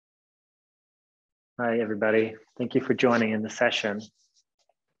Hi, everybody. Thank you for joining in the session.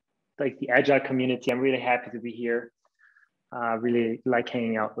 Like the Agile community, I'm really happy to be here. Really like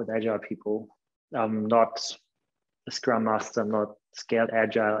hanging out with Agile people. I'm not a Scrum Master, I'm not scaled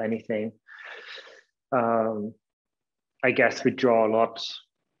Agile, anything. I guess we draw a lot.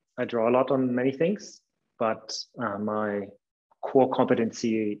 I draw a lot on many things, but my core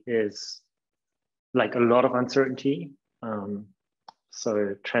competency is like a lot of uncertainty.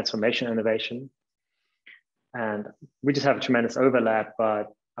 So transformation, innovation. And we just have a tremendous overlap, but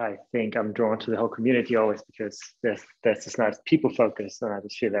I think I'm drawn to the whole community always because there's this nice people focus and I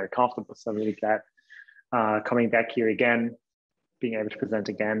just feel very comfortable. So I'm really glad coming back here again, being able to present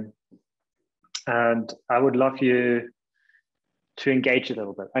again. And I would love you to engage a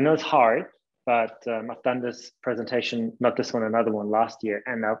little bit. I know it's hard, but I've done this presentation, not this one, another one last year.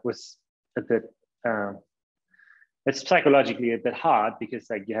 And that was a bit, it's psychologically a bit hard because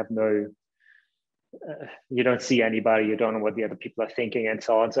like you have no, you don't see anybody, you don't know what the other people are thinking and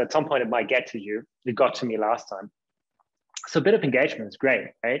so on. So at some point it might get to you. It got to me last time. So a bit of engagement is great,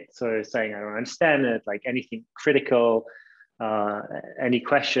 right? So saying, I don't understand it, like anything critical, any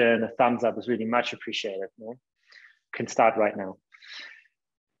question, a thumbs up is really much appreciated. You can start right now.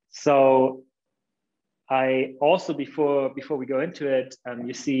 So I also, before we go into it,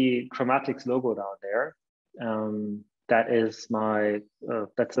 you see Chromatic's logo down there. That is my,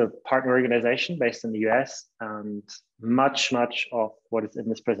 that's a partner organization based in the US, and much of what is in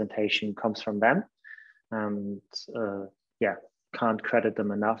this presentation comes from them. And yeah, can't credit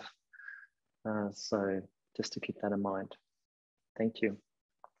them enough. So just to keep that in mind. Thank you.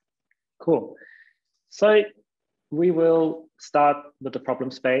 Cool. So we will start with the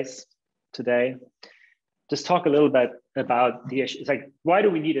problem space today. Just talk a little bit about the issue. It's like, why do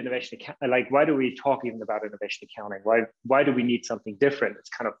we need innovation? Like, why do we talk even about innovation accounting? Why do we need something different? That's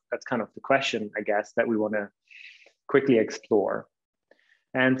kind of the question, I guess, that we want to quickly explore.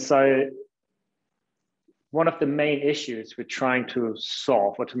 And so one of the main issues we're trying to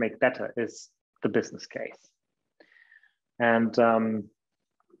solve or to make better is the business case. And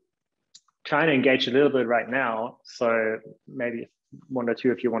trying to engage a little bit right now. So maybe one or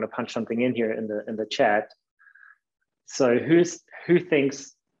two, if you want to punch something in here in the chat. So who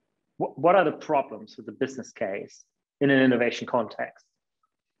thinks, what are the problems with the business case in an innovation context?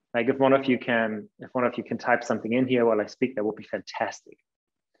 Like if one of you can type something in here while I speak, that would be fantastic.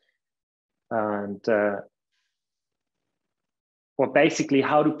 And or basically,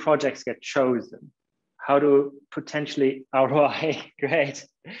 how do projects get chosen? How do potentially ROI, great,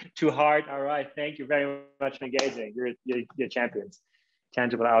 too hard ROI, thank you very much for engaging, you're champions.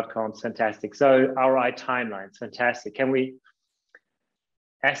 Tangible outcomes, fantastic. So ROI timelines, fantastic. Can we,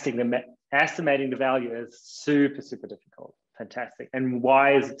 estimating the value is super difficult, fantastic. And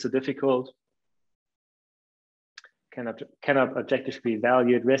why is it so difficult? Cannot objectively be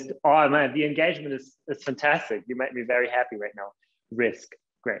valued. Risk, oh man, the engagement is fantastic. You make me very happy right now. Risk,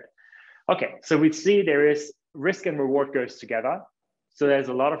 great. Okay, so we see there is risk and reward goes together. So there's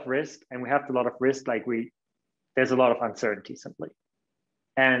a lot of risk and we have a lot of risk, like there's a lot of uncertainty simply.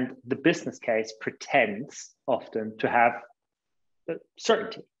 And the business case pretends often to have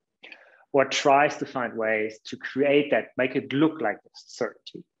certainty or tries to find ways to create that, make it look like this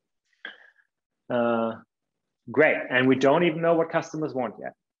certainty. Great, and we don't even know what customers want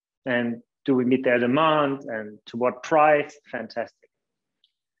yet. And do we meet their demand and to what price? Fantastic.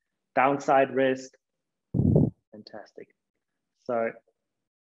 Downside risk, fantastic. So,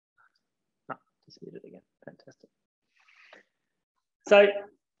 just mute it again, fantastic. So,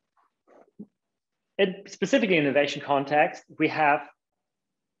 specifically in innovation context, we have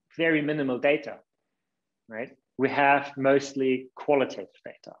very minimal data, right? We have mostly qualitative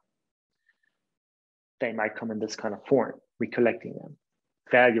data. They might come in this kind of form, we're collecting them.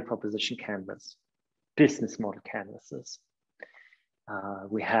 Value proposition canvas, business model canvases.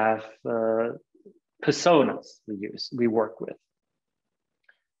 We have personas we work with.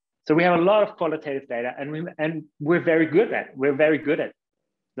 So we have a lot of qualitative data, and we're very good at it.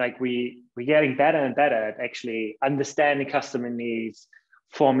 Like we're getting better and better at actually understanding customer needs,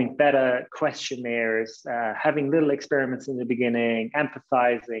 forming better questionnaires, having little experiments in the beginning,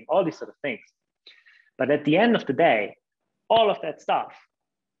 empathizing, all these sort of things. But at the end of the day, all of that stuff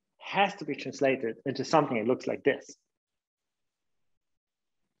has to be translated into something that looks like this.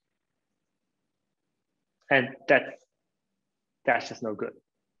 And that's just no good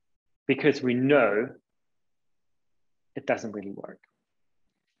because we know it doesn't really work.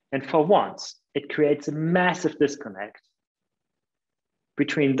 And for once, it creates a massive disconnect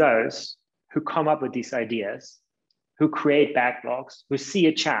between those who come up with these ideas, who create backlogs, who see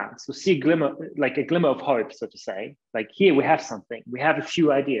a chance, who see a glimmer, like a glimmer of hope, so to say, like here we have something, we have a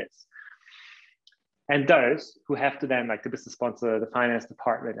few ideas. And those who have to then, like the business sponsor, the finance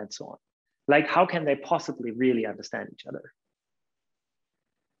department, and so on. Like, how can they possibly really understand each other?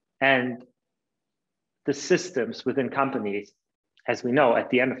 And the systems within companies, as we know, at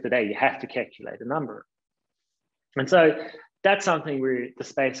the end of the day, you have to calculate a number. And so that's something the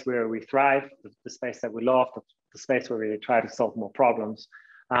space where we thrive, the space that we love, the space where we try to solve more problems,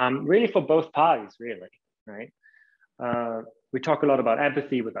 really for both parties, really, right? We talk a lot about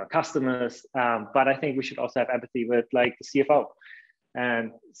empathy with our customers, but I think we should also have empathy with like the CFO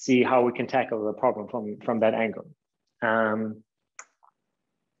and see how we can tackle the problem from that angle.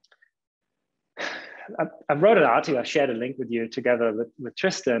 I wrote an article, I shared a link with you together with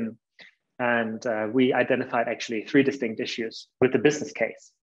Tristan, and we identified actually 3 distinct issues with the business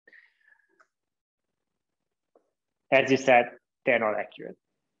case. As you said, they're not accurate.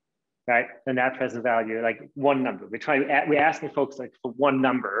 Right? The net present value, like one number. We're asking folks like for one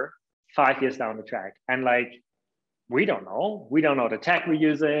number 5 years down the track. And like, we don't know. We don't know the tech we're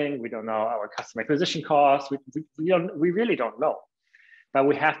using. We don't know our customer acquisition costs. We really don't know, but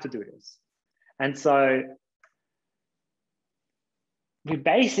we have to do this. And so we're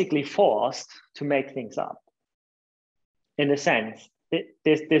basically forced to make things up. In a sense,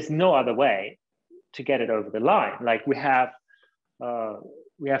 there's no other way to get it over the line. Like we have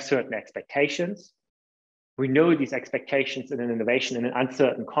certain expectations. We know these expectations in an innovation in an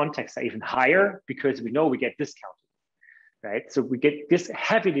uncertain context are even higher because we know we get discounted, right? So we get this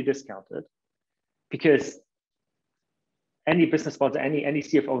heavily discounted because any business sponsor, any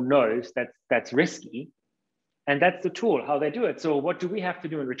CFO knows that that's risky, and that's the tool, how they do it. So what do we have to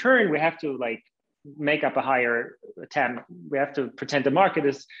do in return? We have to like make up a higher TAM. We have to pretend the market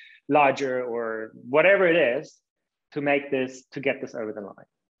is larger or whatever it is to get this over the line.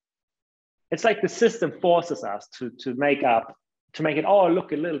 It's like the system forces us to make it all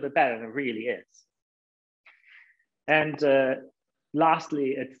look a little bit better than it really is. And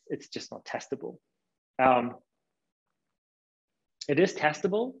lastly, it's just not testable. It is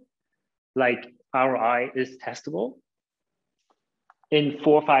testable, like ROI is testable. In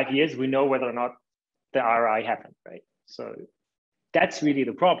 4 or 5 years, we know whether or not the ROI happened, right? So that's really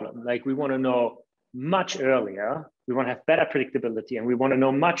the problem. Like we want to know much earlier, we want to have better predictability, and we want to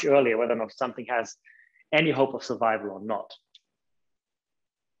know much earlier whether or not something has any hope of survival or not.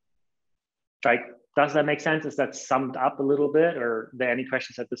 Like, does that make sense? Is that summed up a little bit, or are there any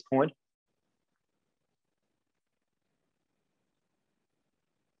questions at this point?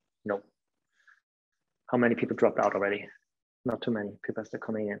 No. How many people dropped out already? Not too many people are still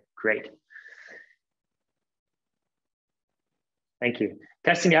coming in. Great. Thank you.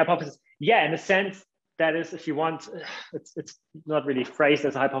 Testing the hypothesis. Yeah, in a sense, that is, if you want, it's not really phrased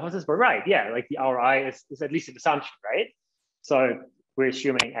as a hypothesis, but right, yeah, like the ROI is at least an assumption, right? So we're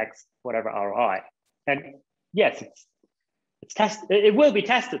assuming X, whatever ROI. And yes, it's tested. It will be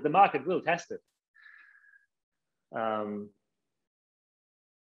tested. The market will test it.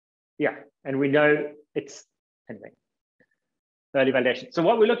 Yeah, and we know it's, anyway, early validation. So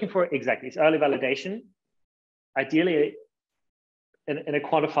what we're looking for exactly is early validation. Ideally, in a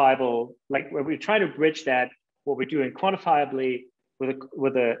quantifiable, like where we're trying to bridge that, what we're doing quantifiably with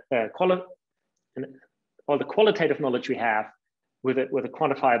all the qualitative knowledge we have with a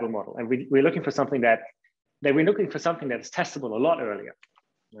quantifiable model. And we're looking for something that we're looking for something that is testable a lot earlier,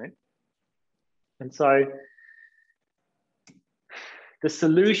 right? And so the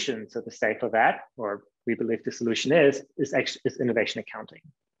solution, so to say, for that, or we believe the solution is innovation accounting.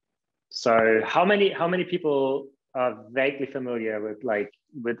 So how many people are vaguely familiar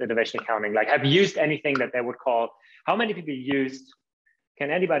with innovation accounting? Like, have used anything that they would call? How many people used? Can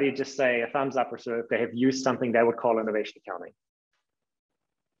anybody just say a thumbs up or so if they have used something they would call innovation accounting?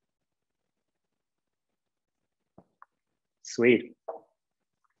 Sweet.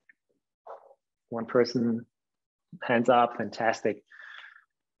 One person, hands up, fantastic.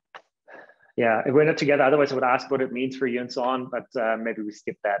 Yeah, if we're not together, otherwise I would ask what it means for you and so on, but maybe we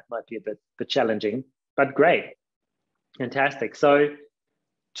skip that, might be a bit challenging, but great, fantastic. So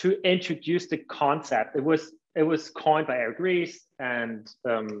to introduce the concept, it was coined by Eric Ries, and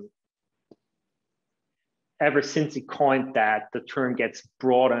ever since he coined that, the term gets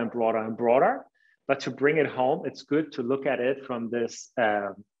broader and broader and broader. But to bring it home, it's good to look at it from this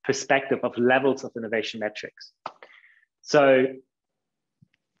perspective of levels of innovation metrics. So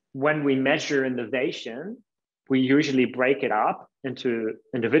when we measure innovation, we usually break it up into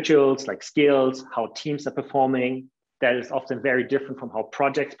individuals, like skills, how teams are performing. That is often very different from how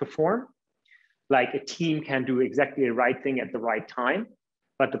projects perform. Like a team can do exactly the right thing at the right time,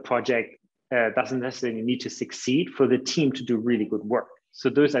 but the project doesn't necessarily need to succeed for the team to do really good work. So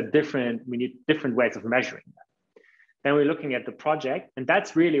those are different, we need different ways of measuring that. Then we're looking at the project, and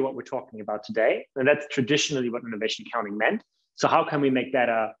that's really what we're talking about today. And that's traditionally what innovation accounting meant. So how can we make that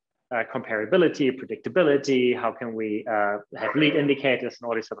a comparability, predictability? How can we have lead indicators and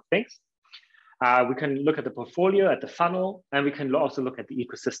all these sort of things? We can look at the portfolio, at the funnel, and we can also look at the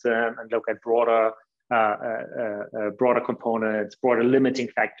ecosystem and look at broader components, broader limiting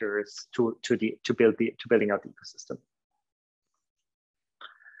factors to building out the ecosystem.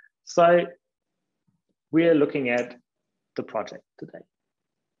 So we're looking at the project today.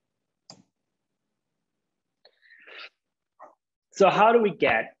 So how do we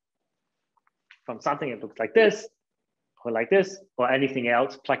get from something that looks like this, or anything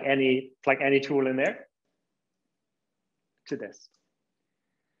else, plug any tool in there, to this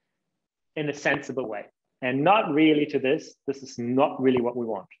in a sensible way? And not really to this. This is not really what we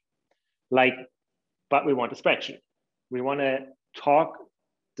want. But we want a spreadsheet. We want to talk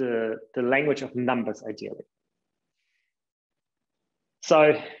the language of numbers, ideally.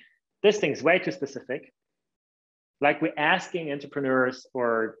 So this thing's way too specific. Like we're asking entrepreneurs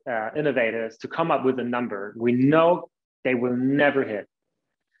or innovators to come up with a number we know they will never hit.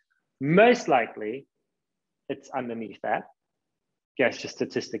 Most likely, it's underneath that. Yes, just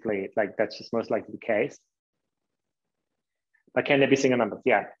statistically, like that's just most likely the case. But can there be single numbers?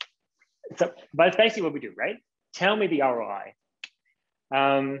 Yeah. So, but it's basically what we do, right? Tell me the ROI.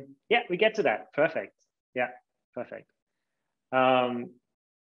 Yeah, we get to that. Perfect. Yeah, perfect.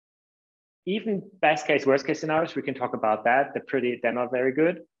 Even best case, worst case scenarios, we can talk about that. They're not very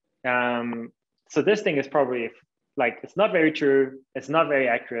good. So this thing is probably like, it's not very true. It's not very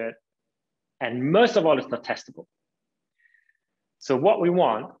accurate. And most of all, it's not testable. So what we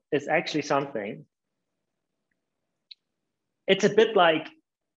want is actually something. It's a bit like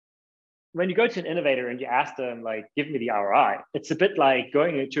when you go to an innovator and you ask them, like, give me the ROI. It's a bit like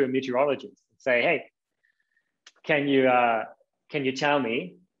going to a meteorologist and say, hey, can you tell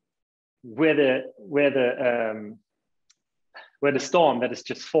me where the storm that is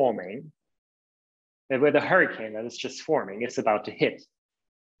just forming, where the hurricane that is just forming is about to hit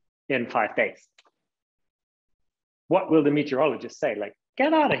in 5 days? What will the meteorologist say? Like,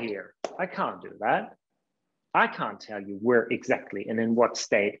 get out of here. I can't do that. I can't tell you where exactly and in what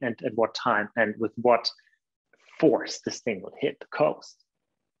state and at what time and with what force this thing will hit the coast.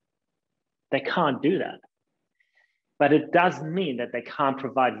 They can't do that. But it doesn't mean that they can't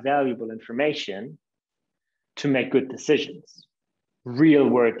provide valuable information to make good decisions, real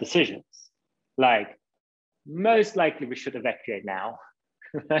world decisions. Like, most likely we should evacuate now,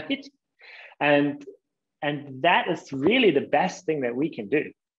 right? And that is really the best thing that we can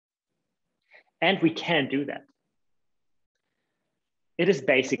do. And we can do that. It is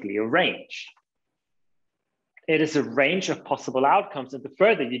basically a range. It is a range of possible outcomes. And the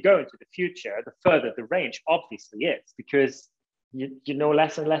further you go into the future, the further the range obviously is, because you know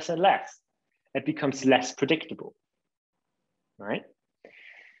less and less and less. It becomes less predictable, right?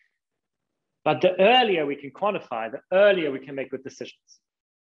 But the earlier we can quantify, the earlier we can make good decisions.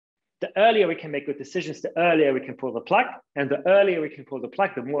 The earlier we can make good decisions, the earlier we can pull the plug. And the earlier we can pull the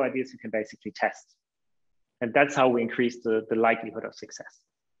plug, the more ideas we can basically test. And that's how we increase the likelihood of success.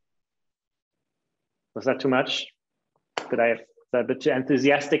 Was that too much? Was that a bit too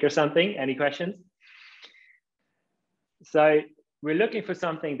enthusiastic or something? Any questions? So we're looking for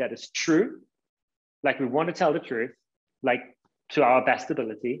something that is true, like we want to tell the truth, like to our best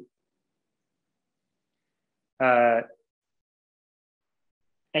ability.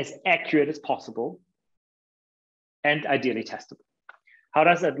 As accurate as possible, and ideally testable. How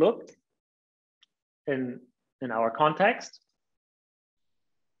does that look in our context?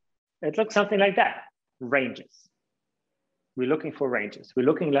 It looks something like that. Ranges. We're looking for ranges. We're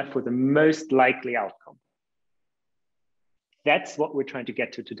looking for the most likely outcome. That's what we're trying to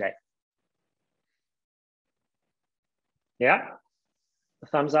get to today. Yeah? A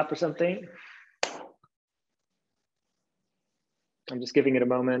thumbs up or something? I'm just giving it a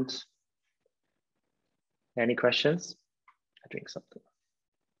moment. Any questions? I drink something.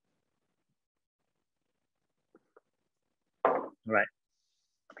 All right.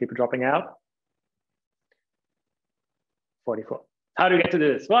 People dropping out. 44. How do we get to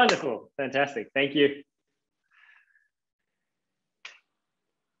this? Wonderful. Fantastic. Thank you.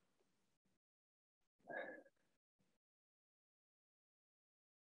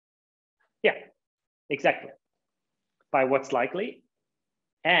 Yeah, exactly. By what's likely.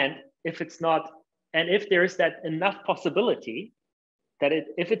 And if it's not, and if there is that enough possibility that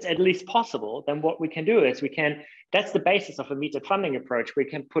if it's at least possible, then what we can do is that's the basis of a metered funding approach. We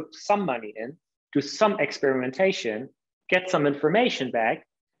can put some money in, do some experimentation, get some information back,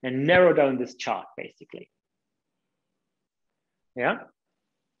 and narrow down this chart, basically. Yeah.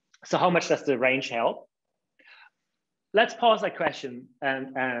 So how much does the range help? Let's pause that question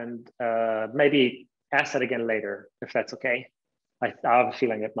and maybe ask that again later, if that's okay. I have a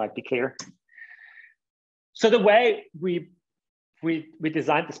feeling it might be clear. So the way we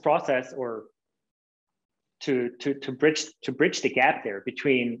designed this process, or to bridge the gap there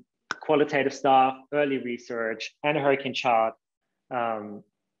between qualitative stuff, early research, and a hurricane chart, the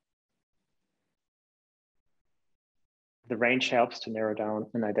range helps to narrow down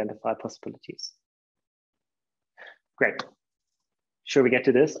and identify possibilities. Great. Should we get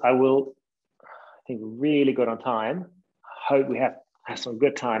to this? I think really good on time. Hope we have some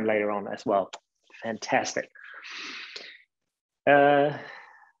good time later on as well. Fantastic. Okay.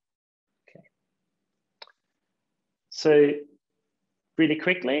 So really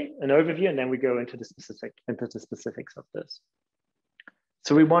quickly, an overview, and then we go into the specifics of this.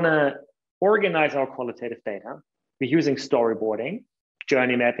 So we want to organize our qualitative data. We're using storyboarding,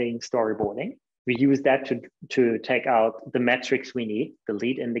 journey mapping, storyboarding. We use that to take out the metrics we need, the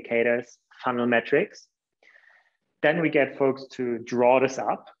lead indicators, funnel metrics. Then we get folks to draw this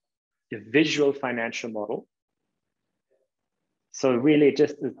up, a visual financial model. So really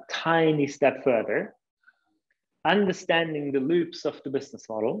just a tiny step further, understanding the loops of the business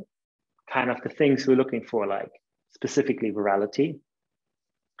model, kind of the things we're looking for, like specifically virality.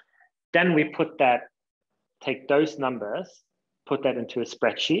 Then we take those numbers, put that into a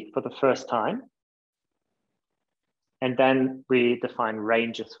spreadsheet for the first time. And then we define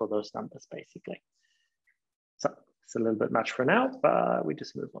ranges for those numbers, basically. So it's a little bit much for now, but we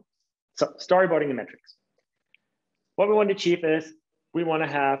just move on. So storyboarding the metrics. What we want to achieve is we want to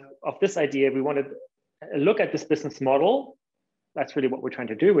have, of this idea, we want to look at this business model. That's really what we're trying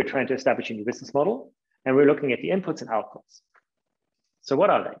to do. We're trying to establish a new business model, and we're looking at the inputs and outputs. So what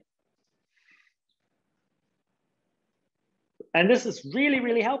are they? And this is really,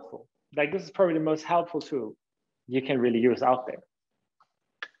 really helpful. Like, this is probably the most helpful tool you can really use out there.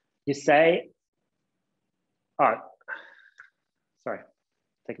 You say, oh, sorry,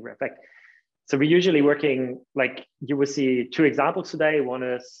 take a breath back. So we're usually working, like, you will see two examples today. One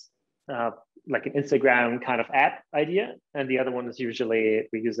is like an Instagram kind of app idea, and the other one is usually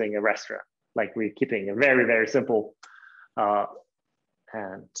we're using a restaurant. Like, we're keeping it very, very simple.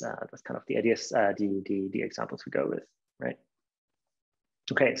 And that's kind of the ideas, the examples we go with, right?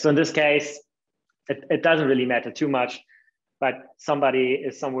 Okay, so in this case, it doesn't really matter too much, but somebody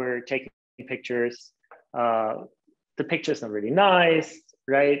is somewhere taking pictures. The picture's not really nice,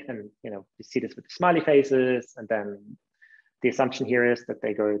 right? And you see this with the smiley faces, and then the assumption here is that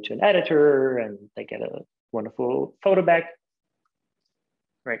they go to an editor and they get a wonderful photo back,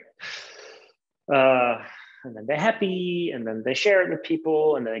 right? And then they're happy, and then they share it with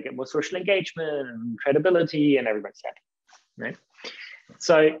people, and then they get more social engagement and credibility, and everybody's happy, right?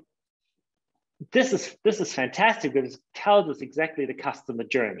 So this is fantastic because it tells us exactly the customer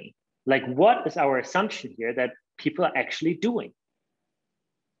journey. Like, what is our assumption here that people are actually doing?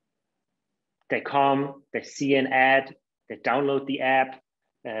 They come, they see an ad, they download the app,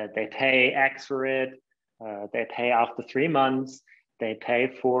 they pay X for it, they pay after 3 months, they pay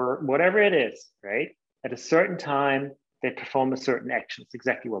for whatever it is, right? At a certain time, they perform a certain action. It's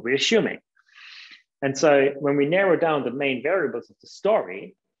exactly what we're assuming. And so when we narrow down the main variables of the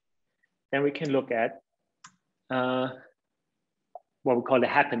story, then we can look at what we call the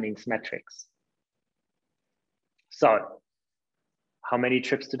happenings metrics. So how many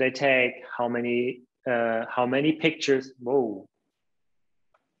trips do they take? How many pictures? Whoa,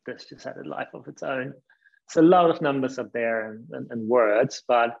 this just had a life of its own. It's a lot of numbers up there and words,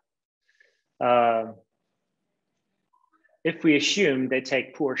 but if we assume they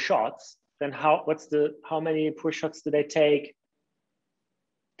take poor shots, then how many poor shots do they take?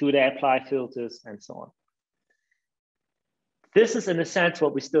 Do they apply filters and so on? This is in a sense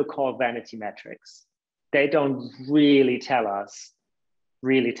what we still call vanity metrics. They don't really tell us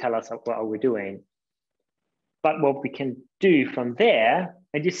what we're doing. But what we can do from there,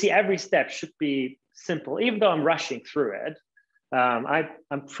 and you see every step should be simple, even though I'm rushing through it.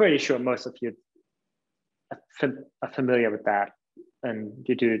 I'm pretty sure most of you are familiar with that, and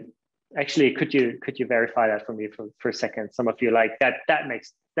you do. Actually, could you verify that for me for a second? Some of you like that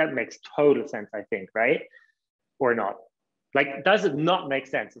makes total sense, I think, right? Or not? Like, does it not make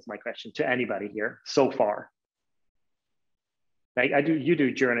sense? Is my question to anybody here so far. Like, you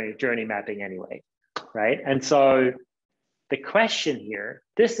do journey mapping anyway, right? And so the question here,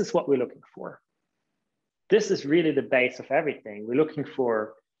 this is what we're looking for. This is really the base of everything. We're looking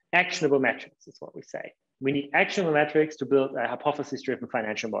for actionable metrics, is what we say. We need actionable metrics to build a hypothesis-driven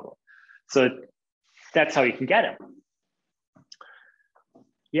financial model. So that's how you can get them.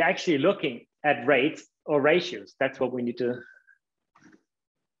 You're actually looking at rates or ratios. That's what we need to.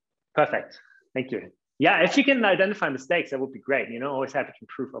 Perfect. Thank you. Yeah, if you can identify mistakes, that would be great. You know, always happy to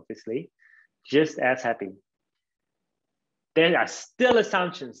improve, obviously. Just as happy. There are still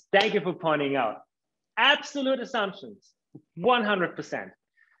assumptions. Thank you for pointing out. Absolute assumptions, 100%.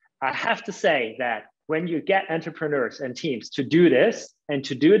 I have to say that when you get entrepreneurs and teams to do this and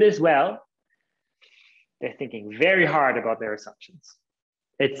to do this well, they're thinking very hard about their assumptions.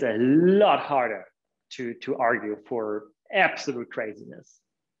 It's a lot harder to argue for absolute craziness,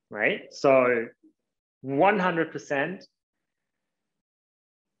 right? So 100%.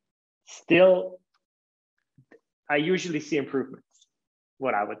 Still, I usually see improvements.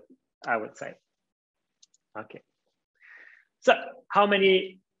 What I would say. Okay. So how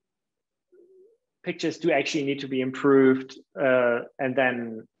many pictures do actually need to be improved? And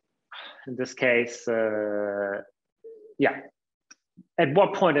then in this case, yeah. At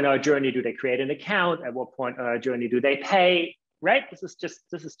what point in our journey do they create an account? At what point in our journey do they pay? Right? This is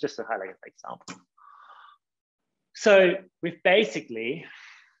just a highlighted example. So we've basically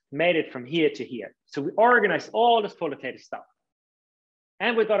made it from here to here. So we organized all this qualitative stuff.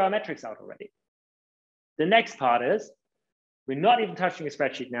 And we got our metrics out already. The next part is, we're not even touching a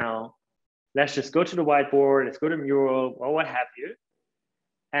spreadsheet now. Let's just go to the whiteboard, let's go to Mural, or what have you,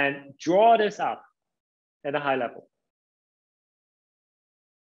 and draw this up at a high level.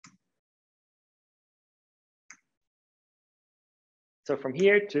 So from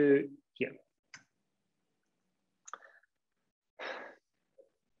here to here.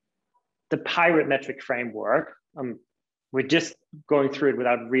 The pirate metric framework, we're just going through it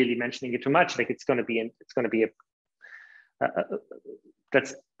without really mentioning it too much. Like it's going to be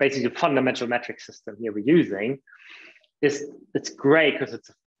that's basically a fundamental metric system here we're using. It's great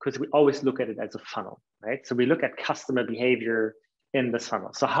because we always look at it as a funnel, right? So we look at customer behavior in this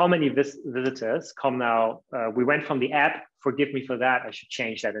funnel. So how many visitors come now? We went from the app. Forgive me for that. I should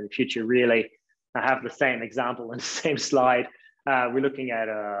change that in the future. Really, I have the same example in the same slide. We're looking at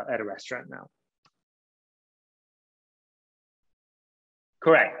a restaurant now.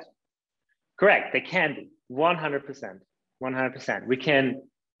 Correct. They can be 100%. 100%.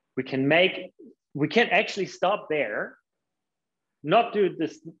 We can actually stop there, not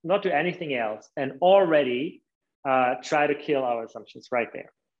do anything else, and already try to kill our assumptions right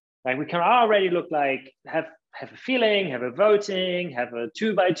there. Like we can already look like have a feeling, have a voting, have a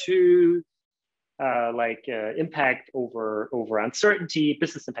 2x2. Impact over uncertainty,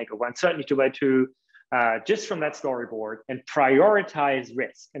 business impact over uncertainty 2x2, just from that storyboard, and prioritize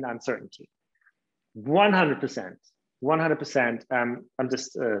risk and uncertainty. 100%. I'm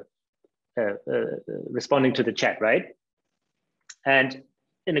just responding to the chat, right? And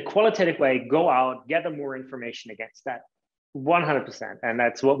in a qualitative way, go out, gather more information against that. 100%. And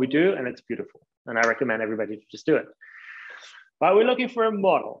that's what we do, and it's beautiful. And I recommend everybody to just do it. But we're looking for a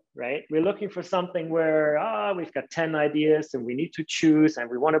model, right? We're looking for something where we've got 10 ideas and we need to choose and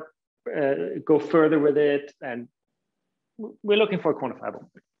we want to go further with it. And we're looking for a quantifiable.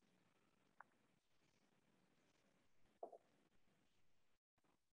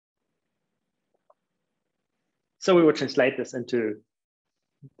 So we will translate this into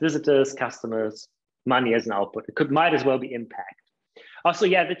visitors, customers, money as an output. It might as well be impact. Also,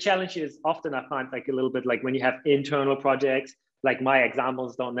 yeah, the challenge is often I find like a little bit like when you have internal projects, like my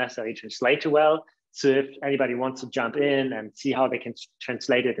examples don't necessarily translate too well. So if anybody wants to jump in and see how they can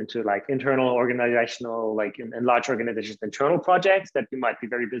translate it into like internal organizational, like in large organizations, internal projects that you might be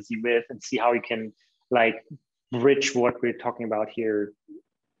very busy with, and see how you can like bridge what we're talking about here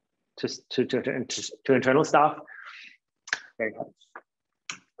to internal stuff. Very helpful.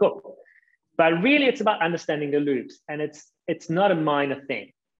 Cool. But really it's about understanding the loops, and it's not a minor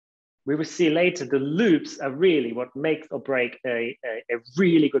thing. We will see later, the loops are really what makes or break a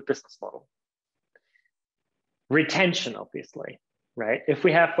really good business model. Retention, obviously, right? If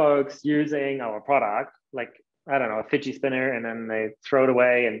we have folks using our product, like, I don't know, a fidget spinner, and then they throw it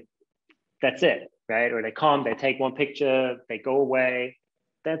away and that's it, right? Or they come, they take one picture, they go away,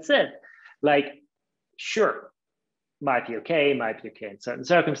 that's it. Like, sure, might be okay in certain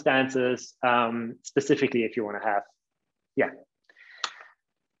circumstances, specifically if you want to have, yeah.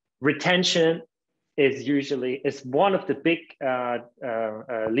 Retention is one of the big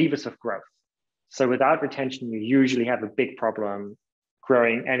levers of growth. So without retention, you usually have a big problem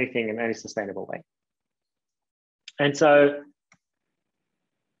growing anything in any sustainable way. And so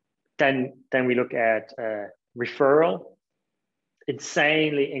then we look at referral.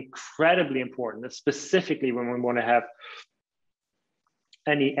 Insanely, incredibly important, specifically when we want to have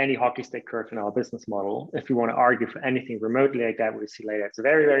any hockey stick curve in our business model. If we want to argue for anything remotely like that, we'll see later. It's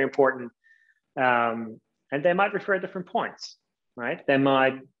very, very important. And they might refer at different points, right? They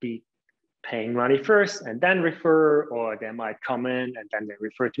might be paying money first and then refer, or they might come in and then they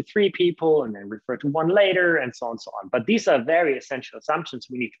refer to 3 people and then refer to 1 later, and so on and so on. But these are very essential assumptions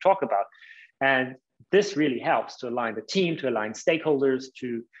we need to talk about. And this really helps to align the team, to align stakeholders,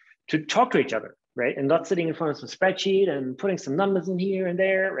 to talk to each other, right? And not sitting in front of some spreadsheet and putting some numbers in here and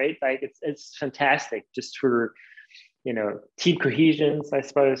there, right? Like it's fantastic just for, you know, team cohesions, I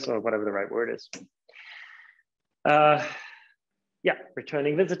suppose, or whatever the right word is. Yeah,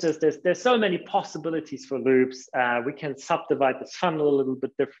 returning visitors. There's so many possibilities for loops. We can subdivide this funnel a little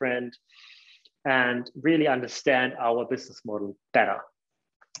bit different and really understand our business model better.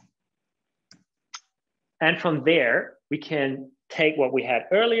 And from there, we can take what we had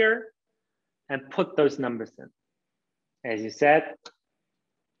earlier and put those numbers in. As you said,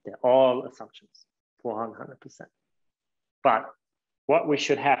 they're all assumptions, 100%. But what we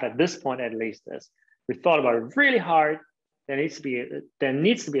should have at this point, at least, is we thought about it really hard. There needs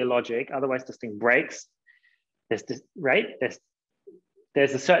to be a logic, otherwise this thing breaks. There's this, right?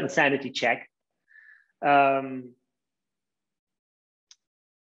 There's a certain sanity check. And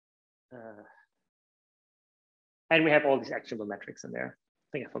we have all these actionable metrics in there. I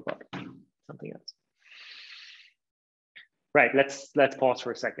think I forgot something else. Right, let's pause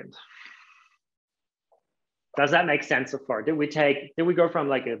for a second. Does that make sense so far? Did we go from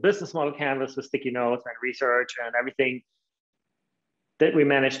like a business model canvas with sticky notes and research and everything? Did we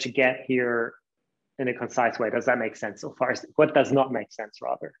manage to get here in a concise way? Does that make sense so far? What does not make sense,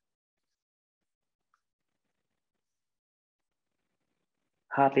 rather?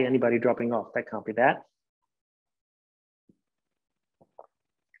 Hardly anybody dropping off. That can't be that.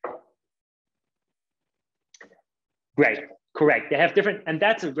 Great, correct. They have different, and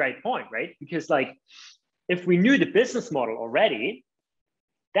that's a great point, right? Because like, if we knew the business model already,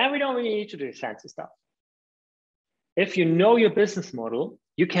 then we don't really need to do fancy stuff. If you know your business model,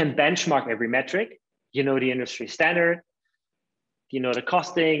 you can benchmark every metric. You know the industry standard, you know the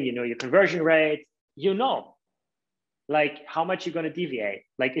costing, you know your conversion rate, you know, like how much you're going to deviate.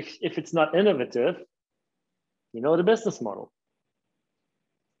 Like if it's not innovative, you know the business model.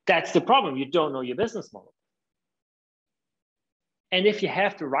 That's the problem. You don't know your business model. And if you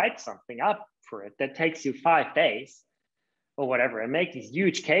have to write something up for it that takes you 5 days or whatever, and make these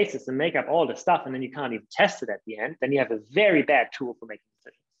huge cases and make up all the stuff, and then you can't even test it at the end, then you have a very bad tool for making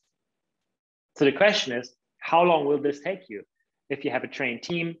decisions. So the question is, how long will this take you if you have a trained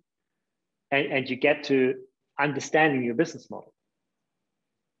team and you get to understanding your business model?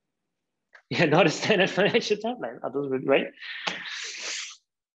 Yeah, not a standard financial timeline, right? I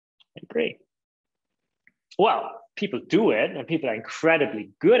agree. Well, people do it and people are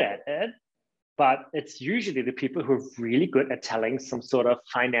incredibly good at it, but it's usually the people who are really good at telling some sort of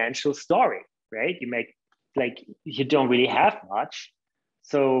financial story, right? You don't really have much.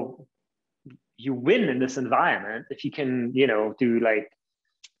 So you win in this environment if you can, you know, do like,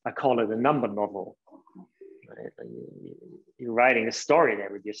 I call it a number novel. Right? You're writing a story there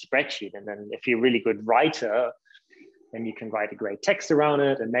with your spreadsheet. And then if you're a really good writer, then you can write a great text around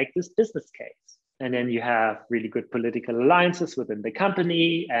it and make this business case. And then you have really good political alliances within the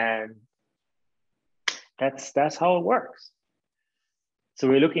company, and that's how it works. So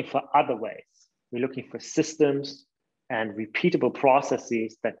we're looking for other ways. We're looking for systems and repeatable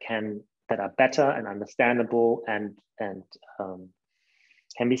processes that are better and understandable and can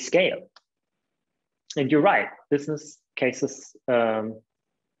be scaled. And you're right, business cases. Every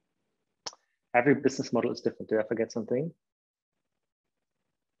business model is different. Did I forget something?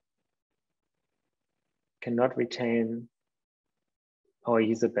 Cannot retain our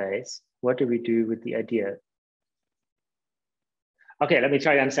user base. What do we do with the idea? Okay, let me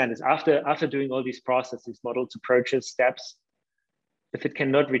try to understand this. After doing all these processes, models, approaches, steps, if it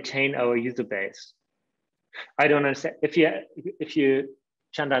cannot retain our user base, I don't understand. If you,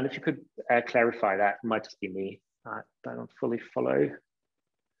 Chandan, if you could clarify that, it might just be me. I don't fully follow.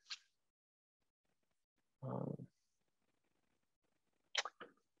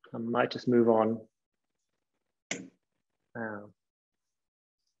 I might just move on.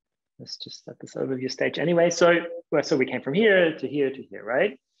 Let's just set this overview stage anyway. So we came from here to here to here,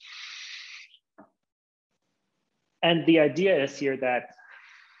 right? And the idea is here that,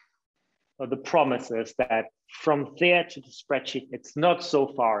 or the promise is that from there to the spreadsheet, it's not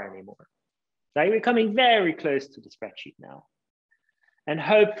so far anymore. Like we're coming very close to the spreadsheet now. And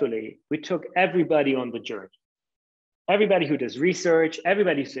hopefully we took everybody on the journey. Everybody who does research,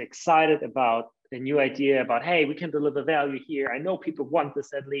 everybody who's excited about a new idea about, hey, we can deliver value here. I know people want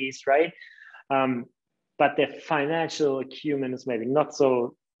this at least, right? But their financial acumen is maybe not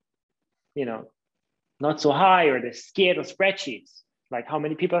so, not so high, or they're scared of spreadsheets. Like how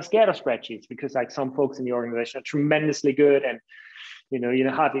many people are scared of spreadsheets? Because like some folks in the organization are tremendously good and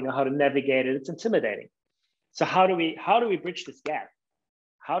hardly know how to navigate it. It's intimidating. So how do we bridge this gap?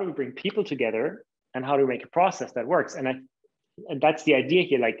 How do we bring people together, and how do we make a process that works? And that's the idea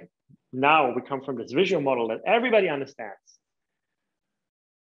here. Like now we come from this visual model that everybody understands.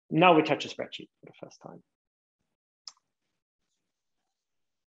 Now we touch a spreadsheet for the first time.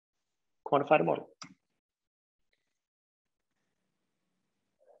 Quantify the model.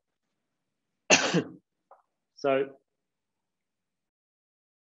 So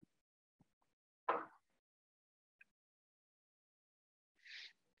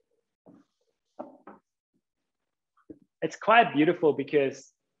it's quite beautiful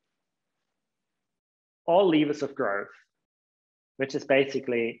because all levers of growth, which is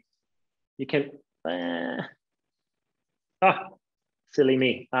basically, you can, silly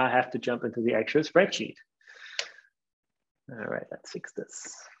me, I have to jump into the actual spreadsheet. All right, let's fix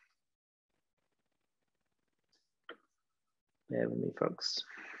this. Bear with me, folks.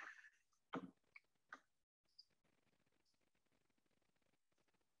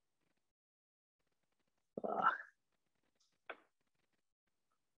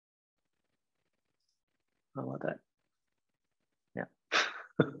 How about that? Yeah.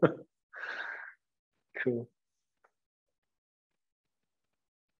 Cool.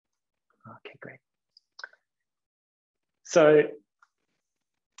 Okay, great. So,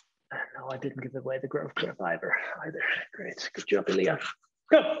 no, I didn't give away the growth curve either. Great, good job, Ilya.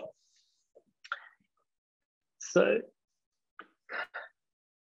 Go. So,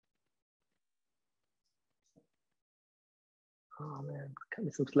 oh man, cut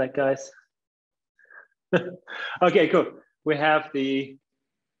me some slack, guys. Okay, cool. We have the,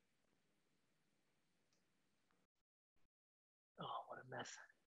 oh, what a mess.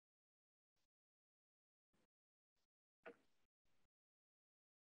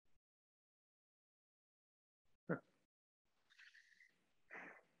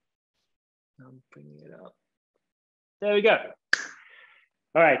 I'm bringing it up. There we go.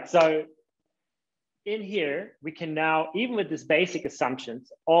 All right, so in here, we can now, even with this basic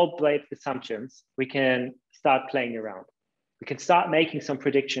assumptions, all blade assumptions, we can start playing around. We can start making some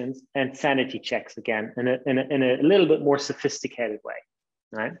predictions and sanity checks again in a little bit more sophisticated way,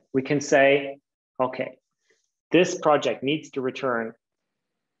 right? We can say, okay, this project needs to return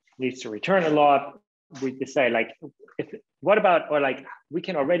a lot. We can say like, what about, or like, we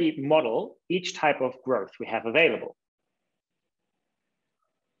can already model each type of growth we have available.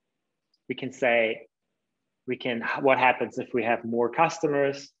 We can say, what happens if we have more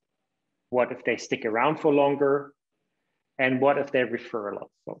customers? What if they stick around for longer? And what if they refer a lot of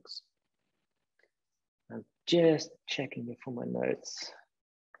folks? I'm just checking it for my notes.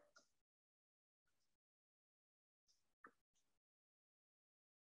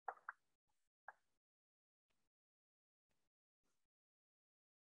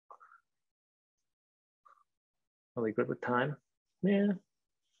 Are we good with time? Yeah.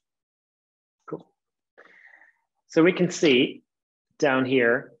 Cool. So we can see down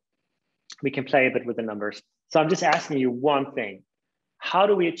here, we can play a bit with the numbers. So I'm just asking you one thing. How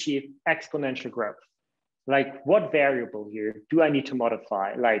do we achieve exponential growth? Like what variable here do I need to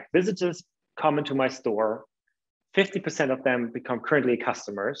modify? Like visitors come into my store, 50% of them become currently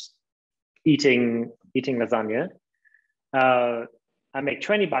customers eating lasagna. I make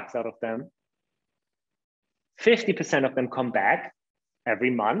 20 bucks out of them. 50% of them come back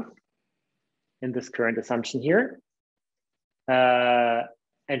every month in this current assumption here. And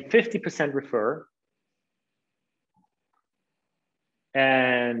 50% refer.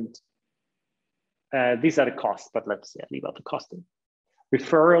 And these are the costs, but let's leave out the costing.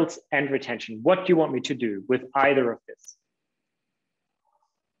 Referrals and retention. What do you want me to do with either of this?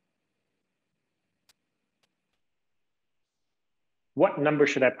 What number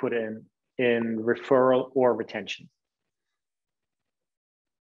should I put in referral or retention?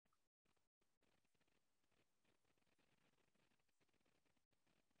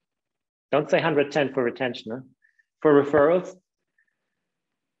 Don't say 110 for retention. Huh? For referrals?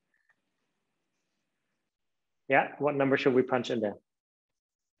 Yeah, what number should we punch in there?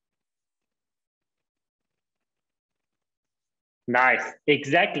 Nice,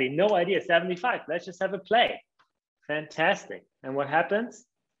 exactly, no idea, 75. Let's just have a play. Fantastic. And what happens?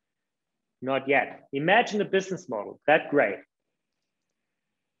 Not yet. Imagine a business model, that great.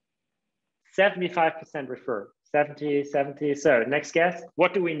 75% refer, 70, 70. So next guess,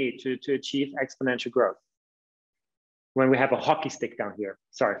 what do we need to achieve exponential growth? When we have a hockey stick down here.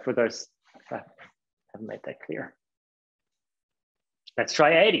 Sorry for those, I haven't made that clear. Let's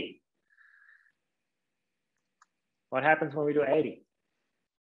try 80. What happens when we do 80?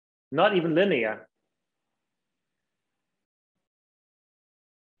 Not even linear.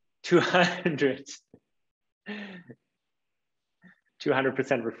 200. 200%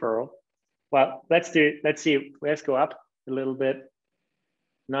 referral. Well, let's see, let's go up a little bit.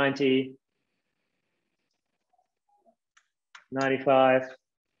 90, 95,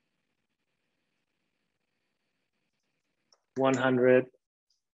 100.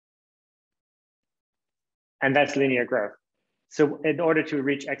 And that's linear growth. So in order to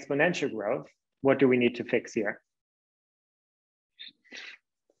reach exponential growth, what do we need to fix here?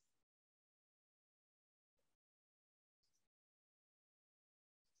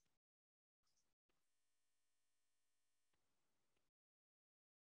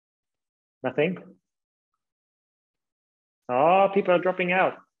 Nothing? Oh, people are dropping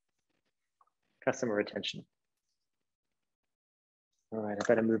out. Customer retention. All right, I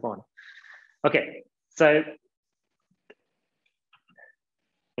better move on. Okay, so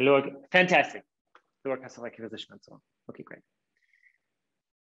look, fantastic. Lower customer acquisition and so on. Okay, great.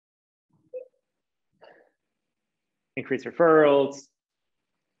 Increase referrals.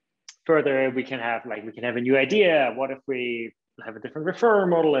 Further, we can have a new idea. What if we have a different referral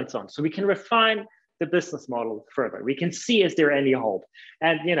model and so on? So we can refine the business model further. We can see, is there any hope?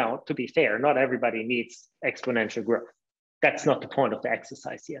 And to be fair, not everybody needs exponential growth. That's not the point of the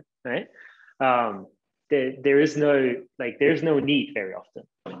exercise yet, right? There's no need very often.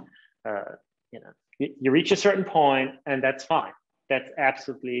 You reach a certain point and that's fine. That's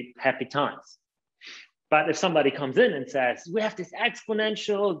absolutely happy times. But if somebody comes in and says, we have this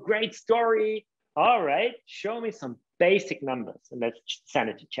exponential great story, all right, show me some basic numbers and let's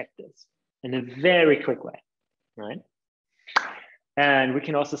sanity check this in a very quick way, right? And we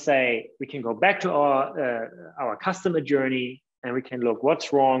can also say, we can go back to our customer journey and we can look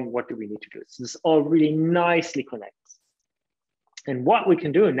what's wrong, what do we need to do? So this all really nicely connects. And what we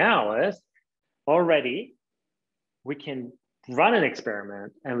can do now is already we can run an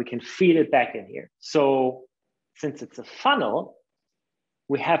experiment and we can feed it back in here. So since it's a funnel,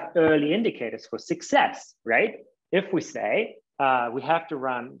 we have early indicators for success, right? If we say we have to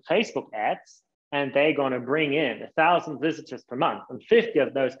run Facebook ads and they're going to bring in 1,000 visitors per month and 50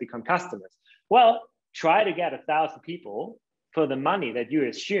 of those become customers. Well, try to get 1,000 people for the money that you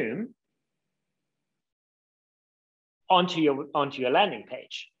assume onto your landing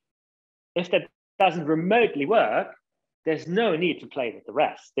page. If that doesn't remotely work, there's no need to play with the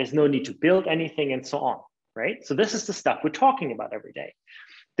rest. There's no need to build anything and so on, right? So this is the stuff we're talking about every day.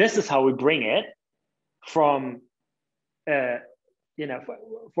 This is how we bring it from, for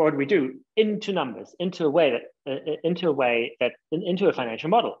what we do into numbers, into a financial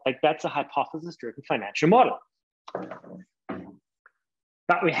model. Like that's a hypothesis-driven financial model.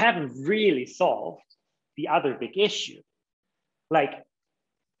 But we haven't really solved the other big issue. Like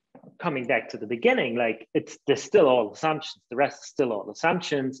coming back to the beginning, like there's still all assumptions. The rest is still all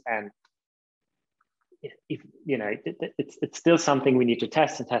assumptions, and it's still something we need to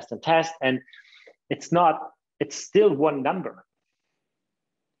test and test and test. And it's still one number.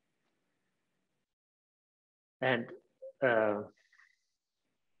 And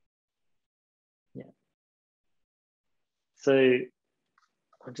so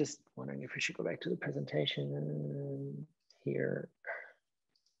I'm just wondering if we should go back to the presentation here.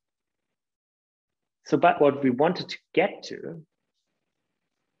 So, but what we wanted to get to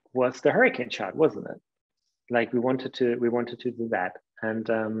was the hurricane chart, wasn't it? Like we wanted to do that.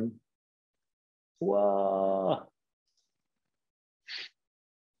 And whoa.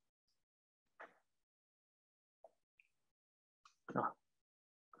 Oh.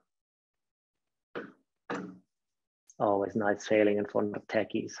 Always nice failing in front of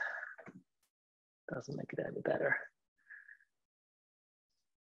techies. Doesn't make it any better.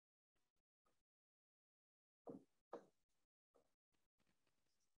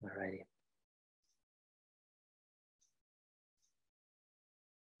 Alrighty.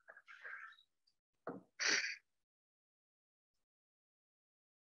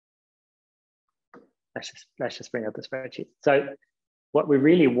 Let's just bring up the spreadsheet. So what we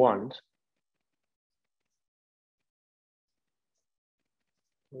really want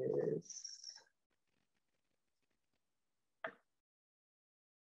is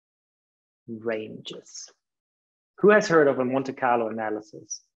ranges. Who has heard of a Monte Carlo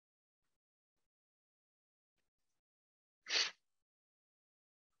analysis?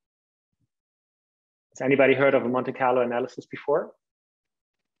 Has anybody heard of a Monte Carlo analysis before?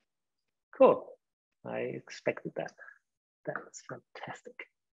 Cool. I expected that. That's fantastic.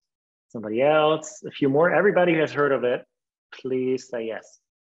 Somebody else, a few more. Everybody who has heard of it, please say yes.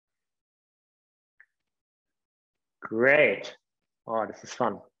 Great. Oh, this is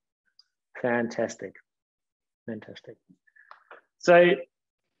fun. Fantastic. Fantastic. So,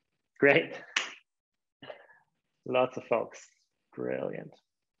 great. Lots of folks. Brilliant.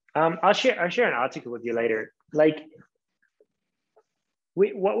 I'll share an article with you later. Like,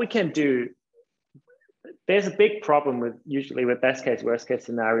 what we can do, there's a big problem usually with best case, worst case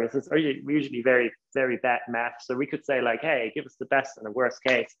scenarios. It's usually very, very bad math. So we could say like, hey, give us the best and the worst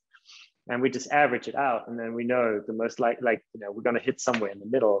case. And we just average it out. And then we know the most we're going to hit somewhere in the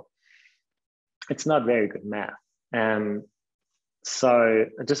middle. It's not very good math. So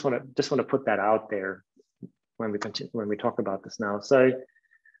I just want to put that out there when we talk about this now. So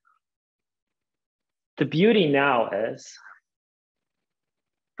the beauty now is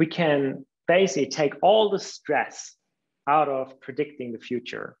we can basically take all the stress out of predicting the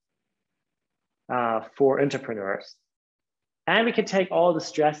future for entrepreneurs. And we can take all the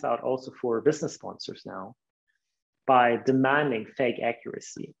stress out also for business sponsors now by demanding fake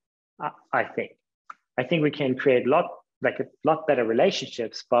accuracy, I think. I think we can create a lot better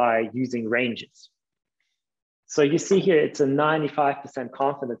relationships by using ranges. So you see here, it's a 95%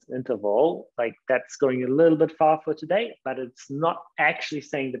 confidence interval. Like that's going a little bit far for today, but it's not actually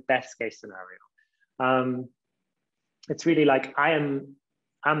saying the best case scenario. It's really like I'm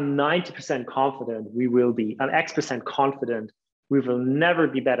 90% confident we will be, I'm X% confident we will never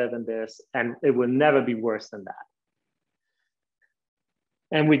be better than this and it will never be worse than that.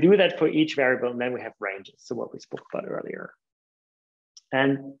 And we do that for each variable and then we have ranges. So what we spoke about earlier.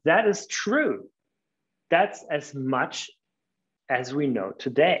 And that is true. That's as much as we know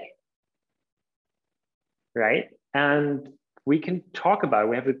today, right? And we can talk about it.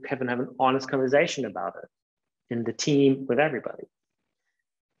 We have an honest conversation about it in the team with everybody.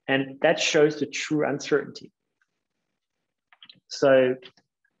 And that shows the true uncertainty. So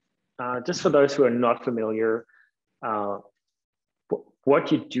just for those who are not familiar,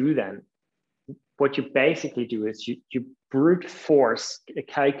 what you do then, what you basically do is you brute force a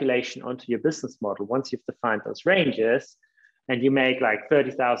calculation onto your business model once you've defined those ranges, and you make like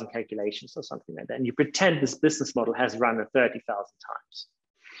 30,000 calculations or something like that. And you pretend this business model has run it 30,000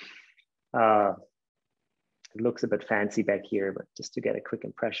 times. It looks a bit fancy back here, but just to get a quick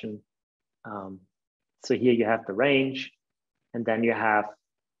impression. So here you have the range, and then you have,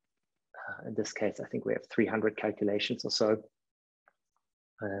 in this case, I think we have 300 calculations or so.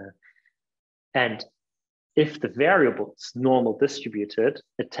 And if the variable is normal distributed,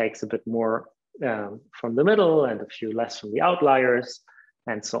 it takes a bit more from the middle and a few less from the outliers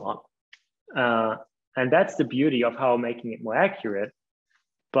and so on. And that's the beauty of how making it more accurate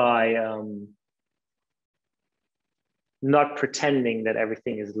by not pretending that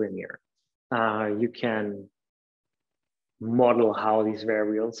everything is linear. You can model how these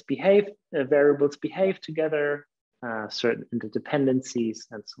variables behave together, certain interdependencies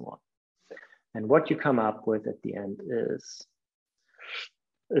and so on. And what you come up with at the end is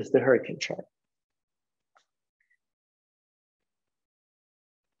the hurricane chart.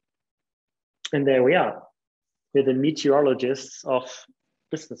 And there we are. We're the meteorologists of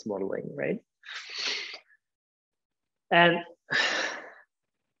business modeling, right? And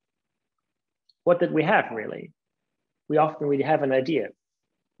what did we have really? We often really have an idea.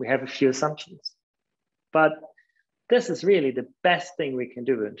 We have a few assumptions. But this is really the best thing we can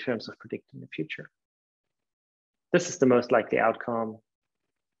do in terms of predicting the future. This is the most likely outcome,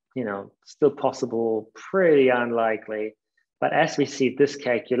 still possible, pretty unlikely. But as we see, this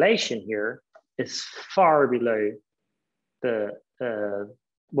calculation here is far below the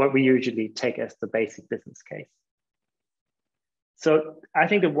what we usually take as the basic business case. So I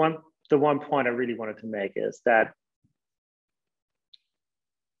think the one point I really wanted to make is that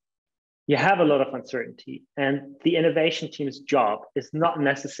you have a lot of uncertainty, and the innovation team's job is not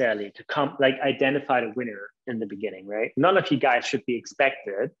necessarily to identify the winner in the beginning, right? None of you guys should be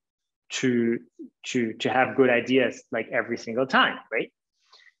expected to have good ideas like every single time, right?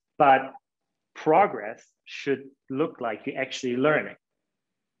 But progress should look like you're actually learning.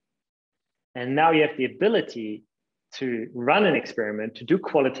 And now you have the ability to run an experiment, to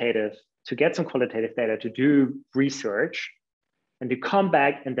get some qualitative data, to do research, and to come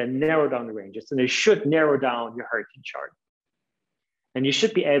back and then narrow down the ranges. And it should narrow down your hurricane chart. And you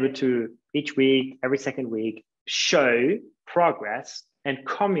should be able to, each week, every second week, show progress and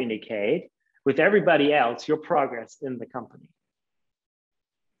communicate with everybody else your progress in the company.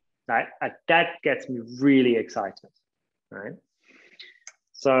 That gets me really excited, right?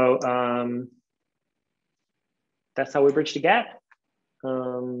 So that's how we bridge the gap.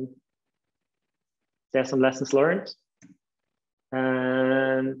 There's some lessons learned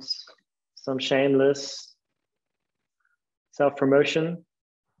and some shameless self-promotion.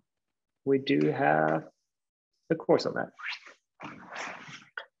 We do have a course on that.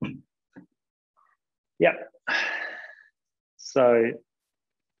 Yeah. So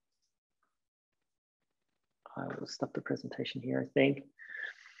I will stop the presentation here, I think.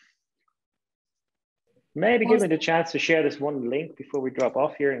 Maybe give me the chance to share this one link before we drop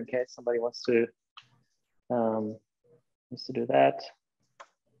off here in case somebody wants to do that.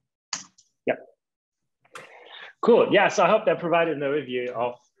 Yep. Cool. Yeah, so I hope that provided an overview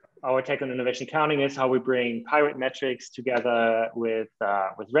of our take on innovation accounting is how we bring pirate metrics together with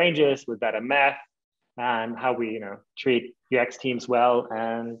ranges, with better math, and how we treat UX teams well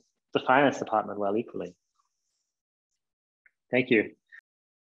and the finance department well equally. Thank you.